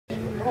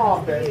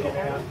Oh, Benji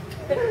Man.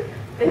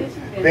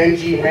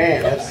 Benji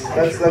Man.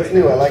 That's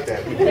new. I like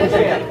that.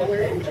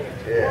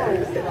 Yeah.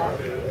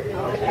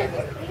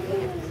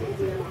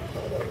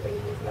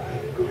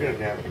 Go get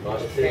him now.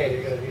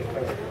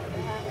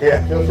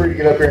 Yeah, feel free to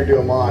get up here and do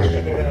a mosh.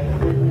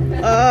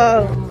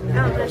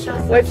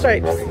 White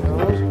stripes.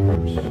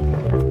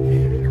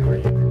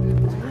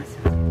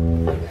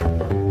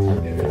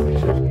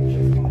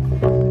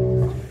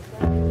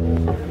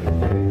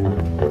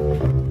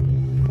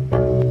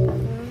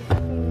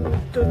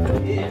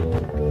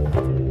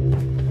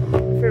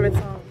 Favorite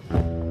song?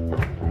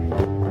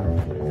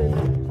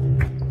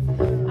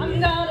 I'm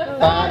gonna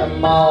fight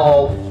them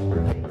off.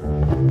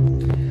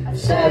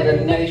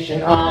 Seven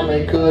Nation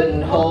Army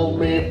couldn't hold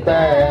me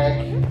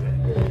back.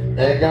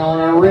 They're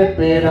gonna rip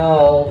it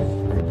off,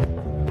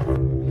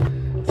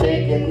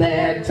 taking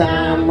their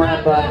time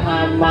right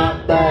behind my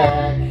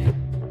back.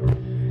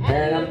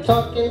 And I'm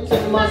talking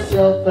to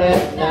myself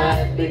at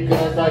night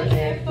because I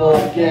can't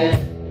forget.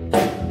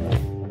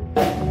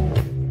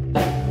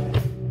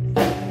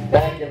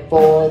 Back and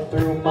forth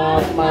through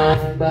my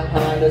mind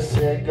behind a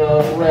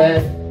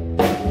cigarette.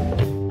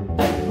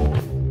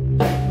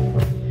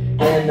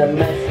 And the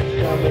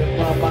message coming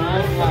from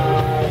my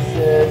heart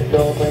says,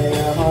 go bring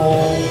her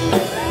home.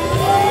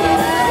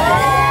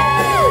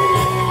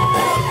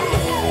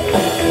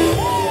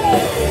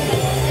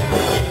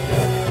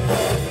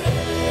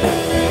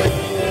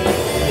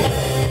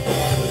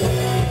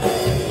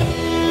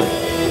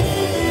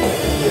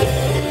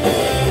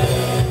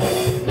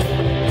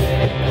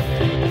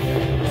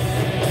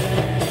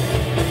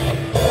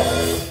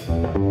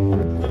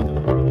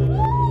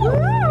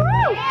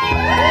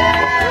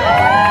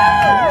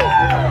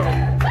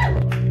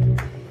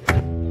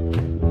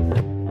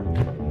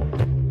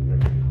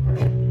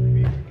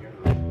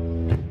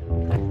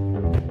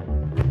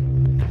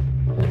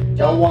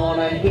 Don't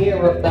wanna hear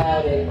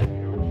about it.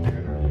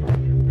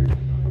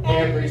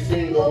 Every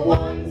single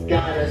one's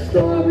got a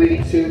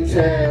story to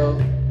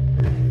tell.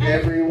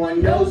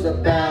 Everyone knows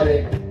about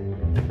it.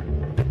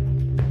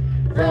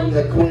 From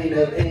the Queen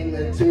of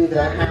England to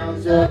the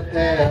Hounds of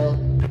Hell.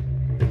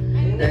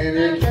 And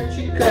I catch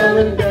you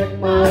coming back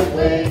my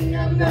way,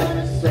 I'm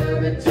gonna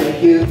serve it to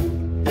you.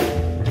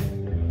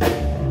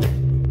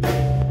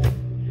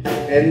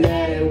 And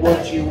that ain't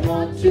what you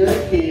want to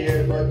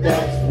hear, but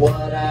that's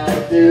what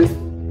I'll do.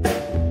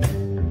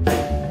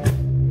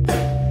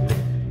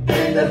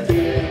 And the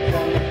feeling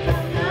coming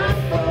from my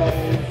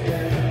bones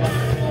is my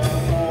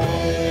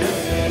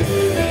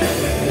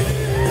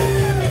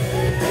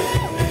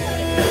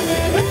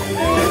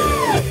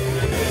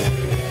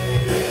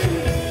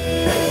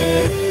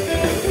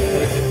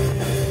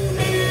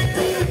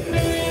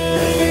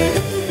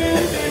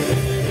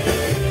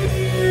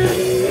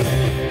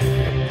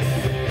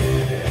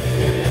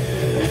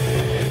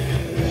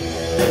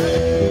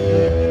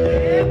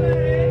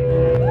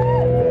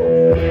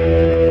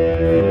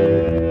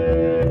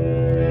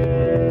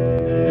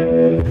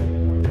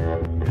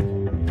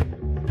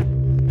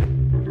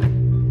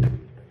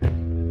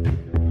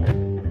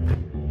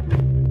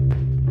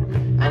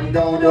I'm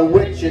going to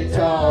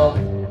Wichita,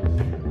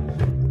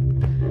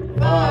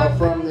 far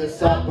from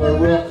this opera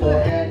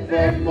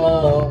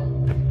forevermore.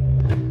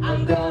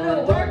 I'm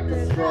gonna work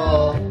the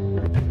straw,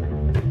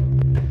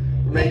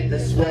 make the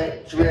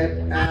sweat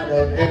drip out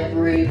of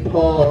every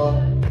pore.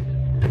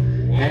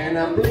 And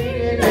I'm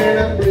bleeding, and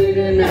I'm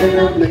bleeding, and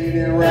I'm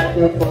bleeding right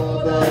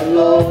before the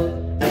Lord.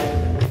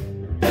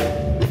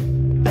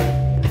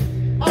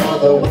 All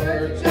the